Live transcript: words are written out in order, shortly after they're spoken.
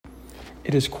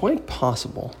it is quite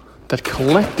possible that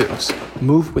collectives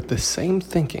move with the same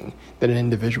thinking that an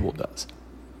individual does.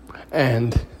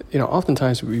 And,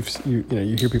 oftentimes you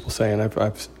hear people say, and I've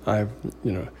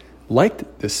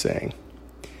liked this saying,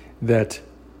 that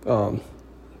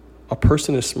a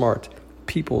person is smart,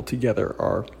 people together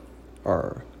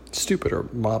are stupid, or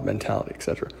mob mentality,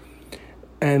 etc.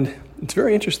 And it's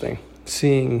very interesting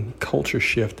seeing culture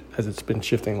shift as it's been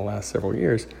shifting the last several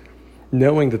years,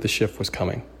 knowing that the shift was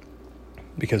coming,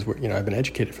 because I've been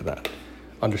educated for that,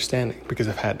 understanding, because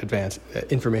I've had advanced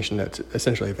information that's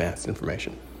essentially advanced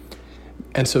information.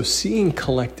 And so seeing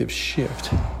collective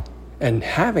shift and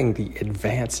having the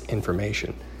advanced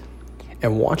information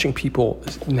and watching people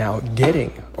now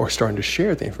getting or starting to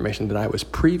share the information that I was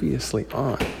previously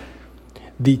on,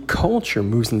 the culture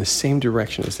moves in the same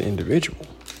direction as the individual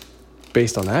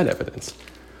based on that evidence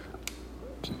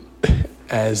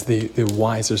as the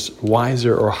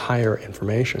wiser or higher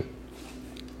information.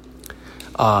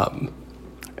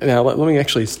 Now, let me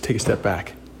actually take a step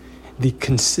back. The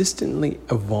consistently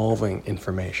evolving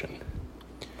information.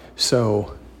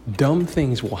 So dumb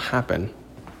things will happen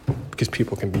because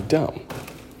people can be dumb.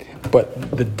 But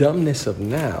the dumbness of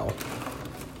now,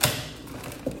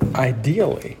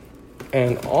 ideally,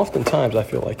 and oftentimes I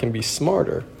feel like can be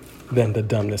smarter than the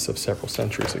dumbness of several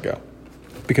centuries ago,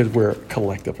 because we're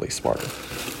collectively smarter.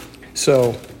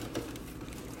 So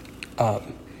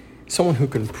someone who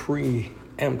can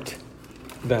preempt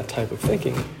that type of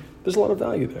thinking, there's a lot of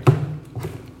value there.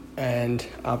 And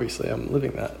obviously I'm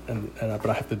living that, but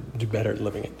I have to do better at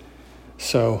living it.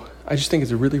 So I just think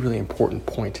it's a really, really important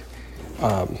point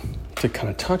to kind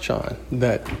of touch on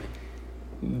that,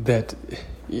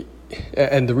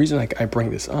 and the reason I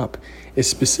bring this up is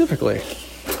specifically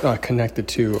connected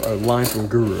to a line from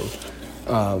Guru.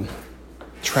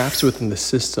 Traps within the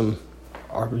system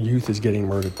our youth is getting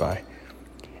murdered by.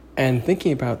 And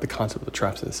thinking about the concept of the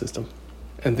traps in the system,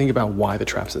 and think about why the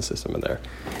traps in the system are there,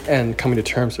 and coming to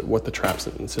terms with what the traps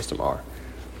in the system are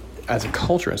as a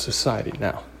culture and society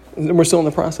now. And we're still in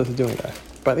the process of doing that.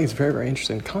 But I think it's very, very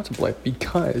interesting to contemplate,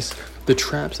 because the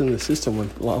traps in the system, when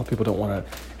a lot of people don't want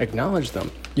to acknowledge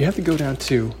them, you have to go down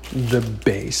to the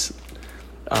base,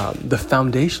 the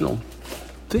foundational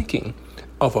thinking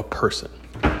of a person.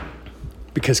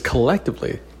 Because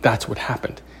collectively, that's what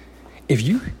happened. If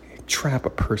you trap a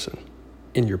person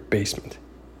in your basement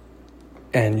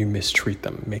and you mistreat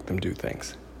them, make them do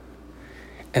things,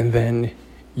 and then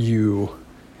you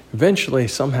eventually,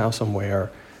 somehow,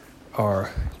 somewhere,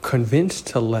 are convinced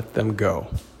to let them go,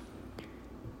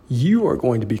 you are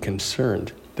going to be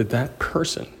concerned that that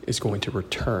person is going to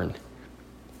return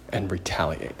and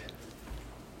retaliate,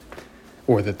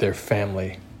 or that their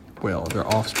family will, their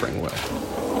offspring will.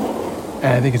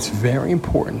 And I think it's very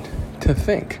important to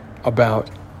think about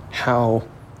how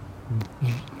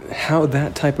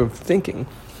that type of thinking,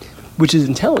 which is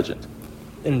intelligent,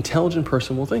 an intelligent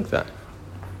person will think that,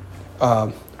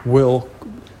 will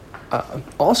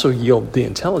also yield the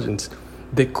intelligence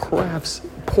that crafts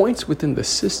points within the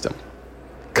system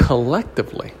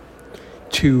collectively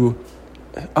to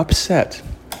upset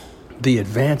the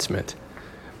advancement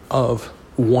of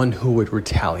one who would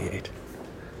retaliate.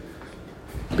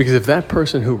 Because if that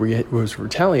person who was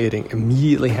retaliating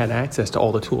immediately had access to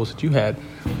all the tools that you had,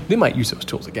 they might use those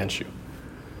tools against you.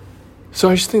 So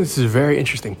I just think this is a very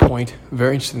interesting point,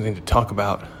 very interesting thing to talk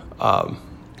about,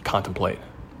 contemplate.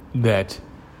 That,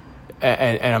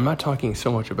 and I'm not talking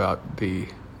so much about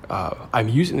I'm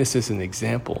using this as an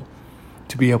example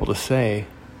to be able to say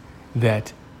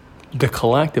that the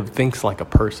collective thinks like a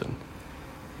person.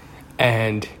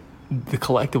 And the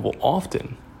collective will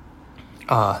often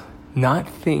not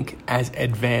think as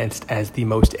advanced as the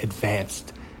most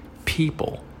advanced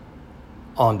people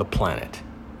on the planet,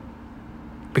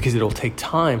 because it'll take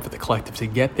time for the collective to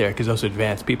get there, because those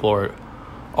advanced people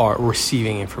are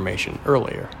receiving information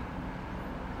earlier,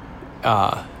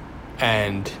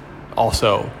 and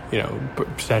also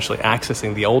potentially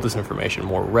accessing the oldest information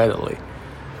more readily.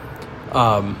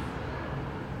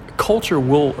 Culture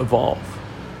will evolve;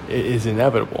 it is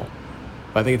inevitable.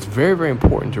 But I think it's very, very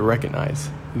important to recognize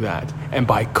that. And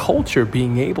by culture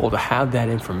being able to have that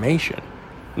information,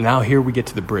 now here we get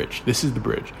to the bridge. This is the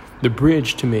bridge. The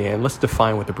bridge, to me, and let's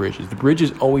define what the bridge is. The bridge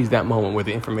is always that moment where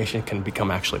the information can become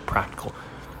actually practical,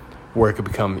 where it can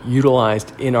become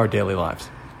utilized in our daily lives.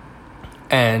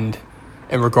 And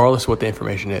regardless of what the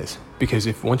information is. Because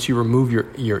if once you remove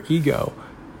your ego,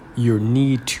 your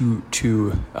need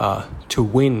to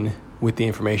win with the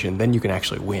information, then you can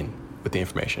actually win with the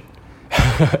information.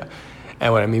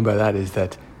 And what I mean by that is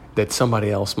that that somebody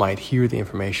else might hear the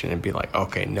information and be like,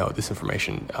 okay, no, this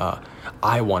information,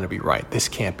 I want to be right. This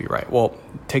can't be right. Well,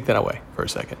 take that away for a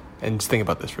second and just think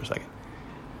about this for a second.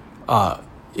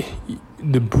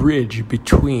 The bridge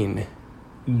between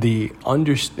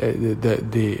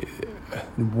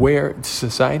where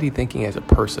society thinking as a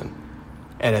person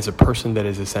and as a person that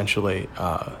is essentially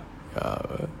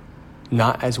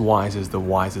not as wise as the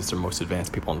wisest or most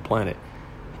advanced people on the planet.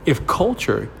 If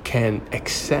culture can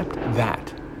accept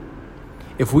that,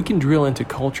 if we can drill into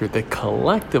culture that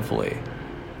collectively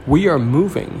we are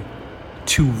moving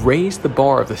to raise the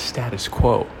bar of the status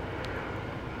quo,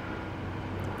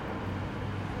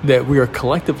 that we are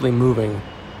collectively moving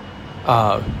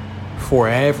for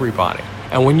everybody.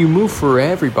 And when you move for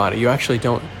everybody, you actually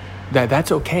don't,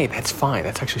 that's okay, that's fine,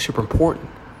 that's actually super important.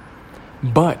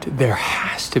 But there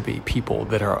has to be people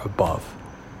that are above.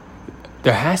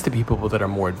 There has to be people that are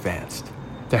more advanced.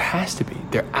 There has to be.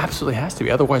 There absolutely has to be.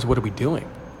 Otherwise, what are we doing?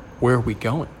 Where are we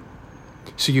going?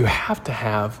 So you have to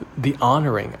have the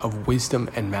honoring of wisdom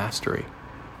and mastery.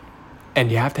 And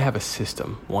you have to have a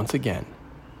system, once again,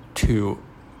 to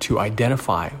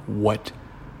identify what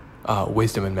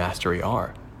wisdom and mastery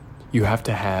are. You have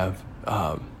to have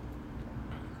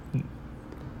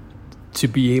to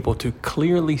be able to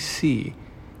clearly see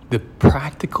the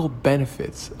practical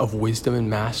benefits of wisdom and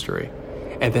mastery.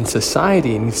 And then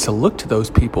society needs to look to those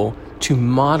people to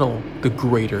model the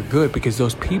greater good, because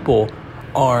those people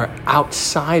are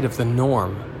outside of the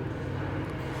norm.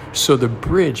 So the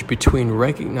bridge between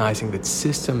recognizing that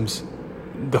systems,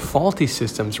 the faulty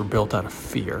systems, were built out of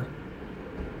fear,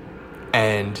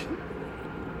 and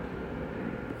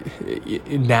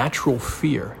natural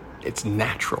fear, it's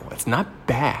natural. It's not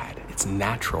bad. It's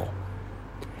natural.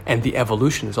 And the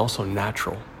evolution is also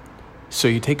natural. So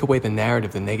you take away the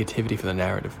narrative, the negativity for the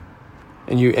narrative,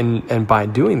 and by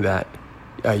doing that,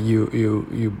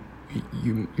 you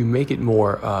make it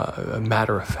more a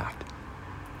matter of fact.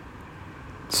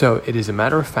 So it is a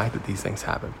matter of fact that these things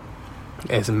happen.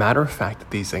 It is a matter of fact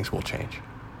that these things will change,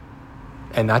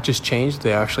 and not just change;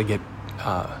 they actually get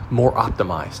more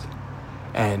optimized.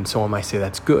 And someone might say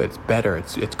that's good, it's better,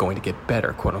 it's going to get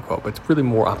better, quote unquote, but it's really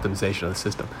more optimization of the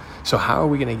system. So how are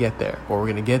we going to get there? Well, we're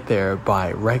going to get there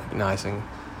by recognizing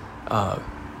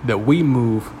that we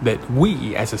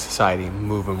as a society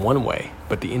move in one way,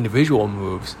 but the individual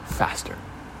moves faster.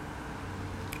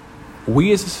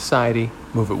 We as a society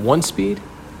move at one speed,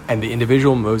 and the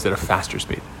individual moves at a faster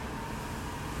speed.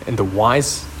 And the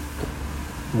wisest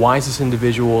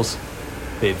individuals,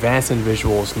 the advanced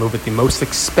individuals, move at the most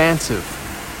expansive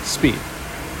speed,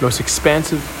 most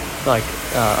expansive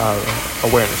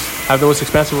awareness. Have the most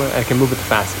expansive awareness and can move it the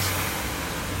fastest.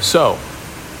 So,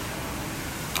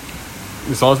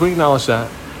 as long as we acknowledge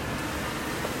that,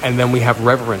 and then we have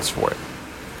reverence for it,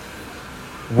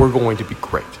 we're going to be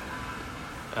great.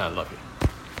 I love you.